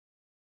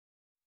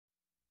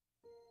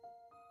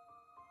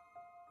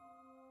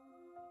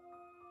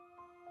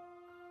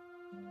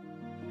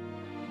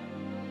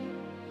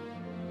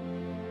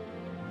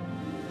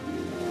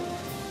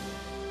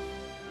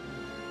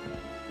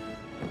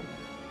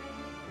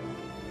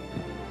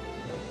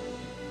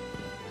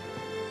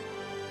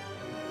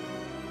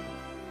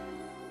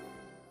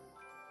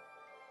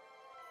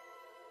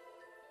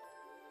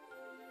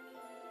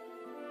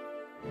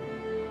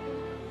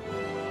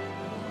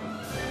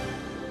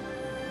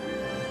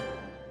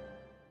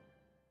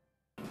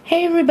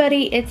Hey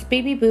everybody, it's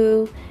Baby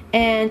Boo,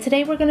 and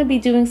today we're going to be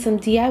doing some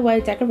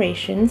DIY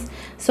decorations.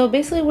 So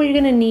basically what you're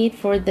going to need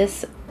for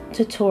this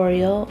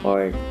tutorial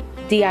or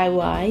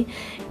DIY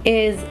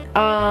is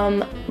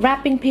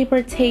wrapping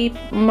paper, tape,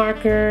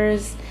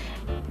 markers,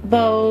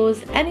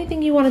 bows,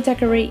 anything you want to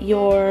decorate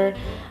your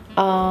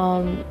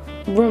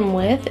room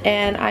with.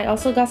 And I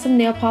also got some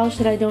nail polish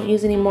that I don't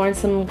use anymore, and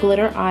some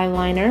glitter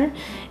eyeliner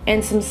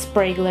and some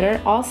spray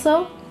glitter.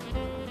 Also,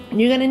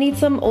 you're going to need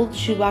some old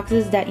shoe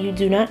boxes that you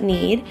do not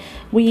need.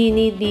 We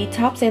need the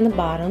tops and the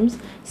bottoms.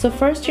 So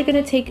first you're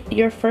going to take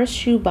your first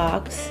shoe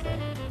box,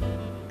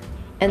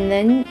 and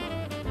then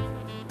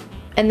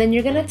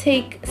you're going to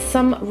take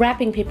some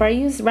wrapping paper. I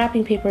use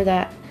wrapping paper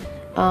that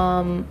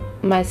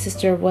my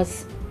sister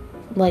was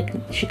like,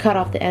 she cut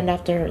off the end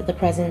after the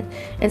present,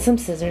 and some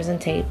scissors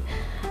and tape.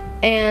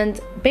 And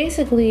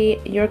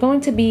basically you're going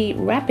to be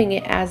wrapping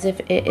it as if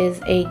it is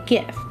a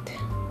gift.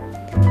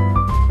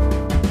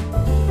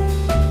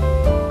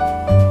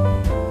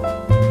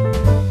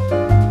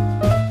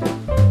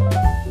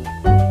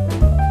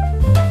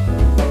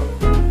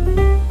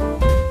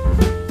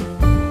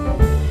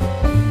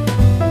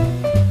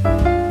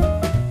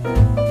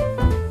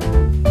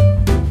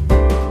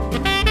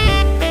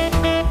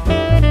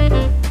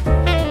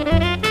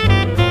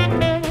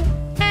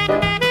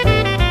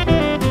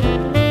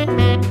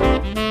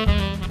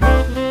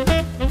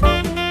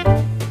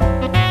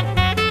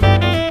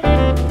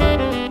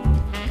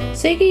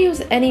 So you can use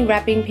any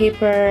wrapping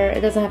paper,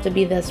 it doesn't have to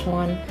be this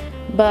one,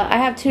 but I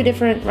have two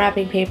different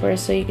wrapping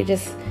papers, so you could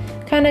just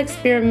kind of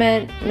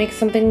experiment, make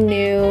something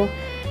new.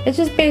 It's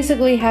just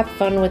basically have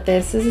fun with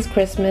this. This is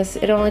Christmas,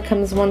 it only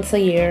comes once a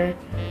year,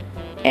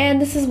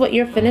 and this is what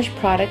your finished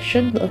product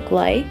should look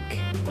like.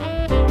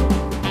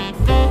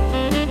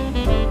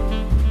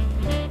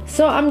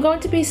 So I'm going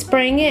to be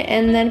spraying it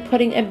and then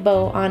putting a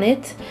bow on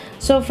it.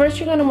 So first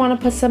you're going to want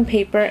to put some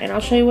paper, and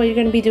I'll show you what you're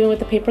going to be doing with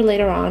the paper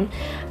later on.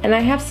 And I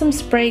have some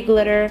spray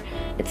glitter.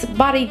 It's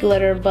body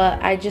glitter,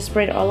 but I just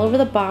sprayed it all over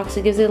the box.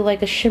 It gives it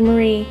like a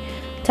shimmery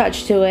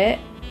touch to it.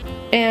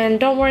 And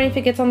don't worry if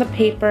it gets on the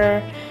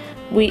paper.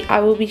 I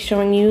will be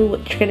showing you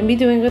what you're going to be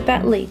doing with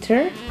that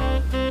later.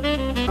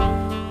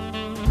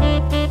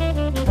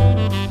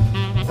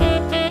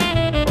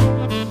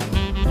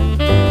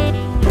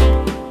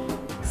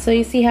 So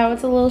you see how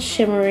it's a little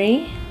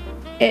shimmery.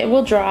 It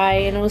will dry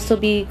and it will still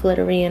be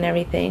glittery and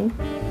everything.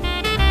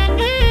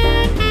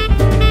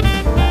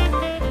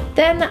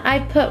 Then I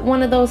put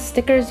one of those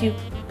stickers you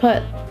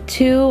put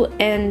to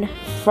and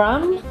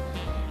from,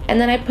 and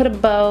then I put a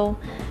bow,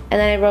 and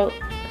then I wrote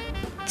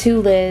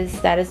to Liz,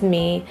 that is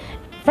me,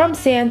 from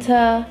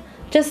Santa,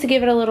 just to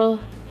give it a little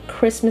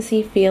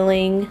Christmassy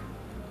feeling.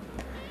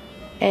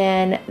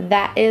 And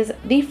that is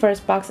the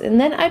first box.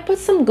 And then I put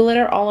some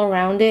glitter all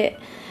around it.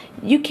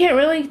 You can't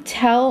really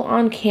tell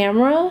on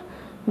camera,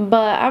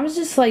 but I was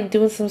just like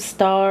doing some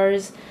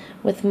stars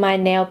with my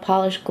nail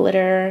polish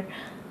glitter,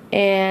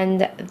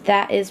 and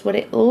that is what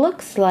it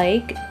looks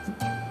like.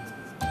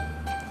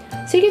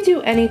 So you can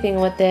do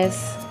anything with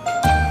this.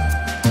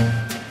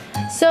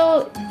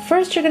 So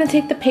first you're going to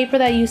take the paper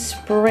that you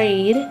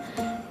sprayed,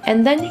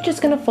 and then you're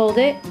just going to fold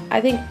it.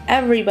 I think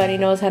everybody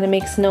knows how to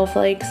make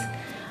snowflakes.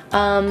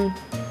 You're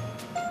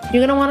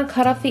going to want to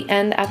cut off the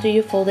end after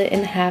you fold it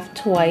in half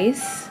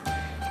twice,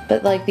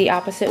 but like the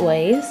opposite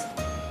ways.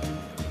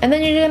 And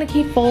then you're gonna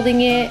keep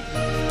folding it,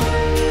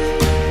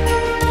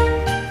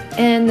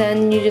 and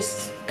then you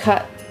just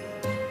cut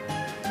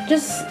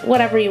just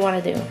whatever you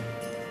want to do.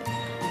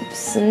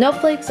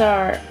 Snowflakes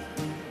are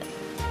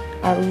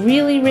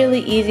really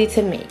easy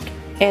to make,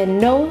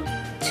 and no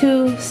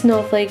two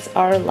snowflakes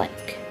are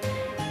alike,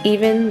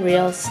 even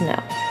real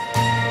snow.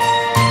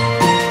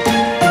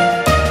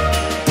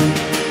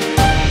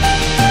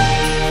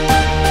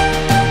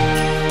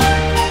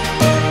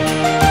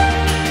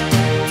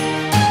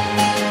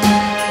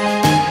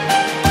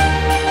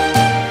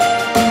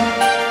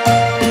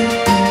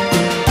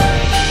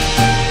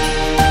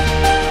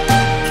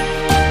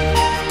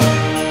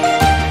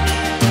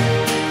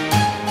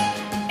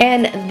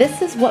 And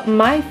this is what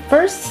my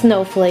first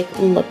snowflake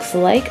looks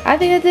like. I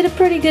think I did a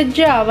pretty good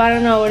job. I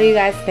don't know, what do you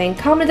guys think?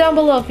 Comment down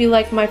below if you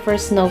like my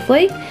first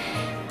snowflake.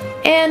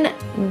 And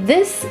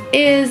this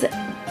is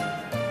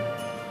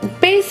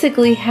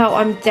basically how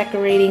I'm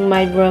decorating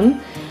my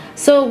room.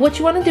 So what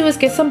you want to do is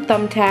get some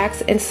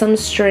thumbtacks and some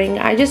string.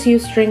 I just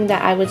used string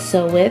that I would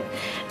sew with.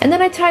 And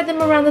then I tied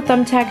them around the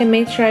thumbtack and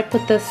made sure I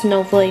put the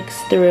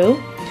snowflakes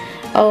through.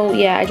 Oh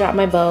yeah, I dropped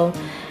my bow.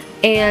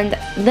 And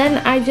then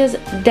I just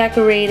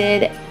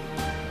decorated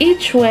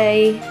each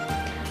way,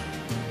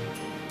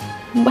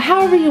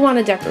 however you want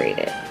to decorate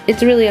it.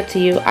 It's really up to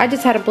you. I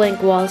just had a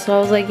blank wall, so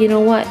I was like, you know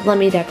what, let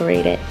me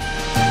decorate it.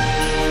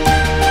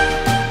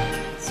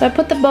 So I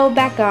put the bow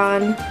back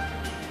on.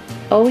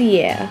 Oh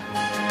yeah.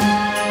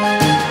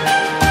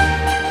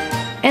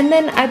 And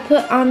then I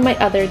put on my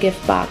other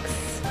gift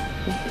box,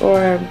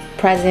 or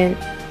present,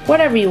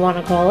 whatever you want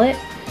to call it.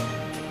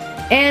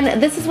 And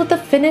this is what the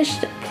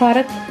finished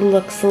product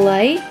looks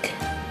like.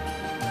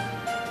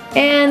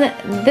 And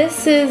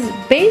this is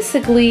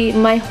basically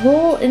my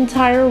whole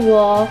entire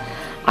wall.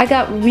 I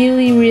got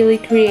really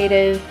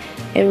creative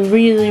and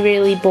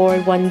really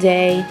bored one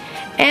day,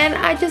 and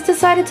I just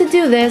decided to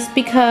do this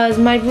because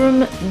my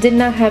room did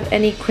not have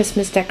any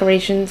Christmas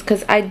decorations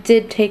because I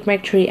did take my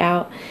tree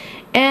out.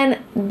 And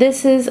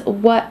this is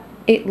what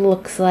it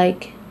looks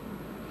like.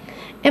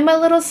 And my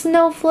little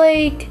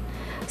snowflake.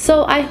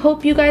 So I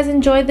hope you guys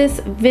enjoyed this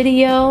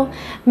video.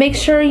 Make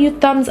sure you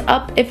thumbs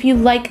up if you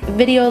like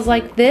videos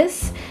like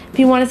this. If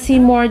you want to see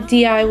more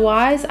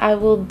DIYs, I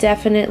will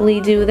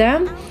definitely do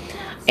them.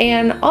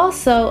 And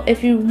also,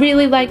 if you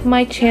really like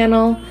my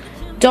channel,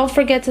 don't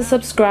forget to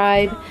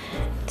subscribe.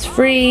 It's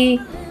free,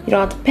 you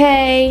don't have to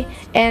pay.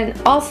 And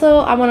also,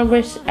 I want to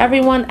wish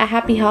everyone a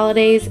happy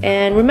holidays.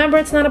 And remember,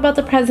 it's not about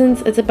the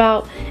presents, it's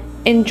about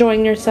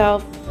enjoying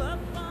yourself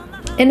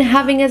and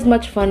having as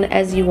much fun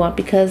as you want,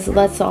 because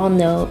let's all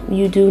know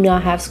you do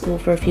not have school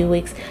for a few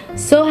weeks,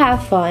 so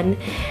have fun.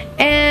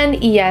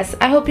 And yes,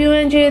 I hope you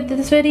enjoyed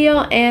this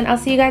video, and I'll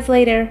see you guys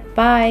later.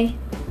 Bye.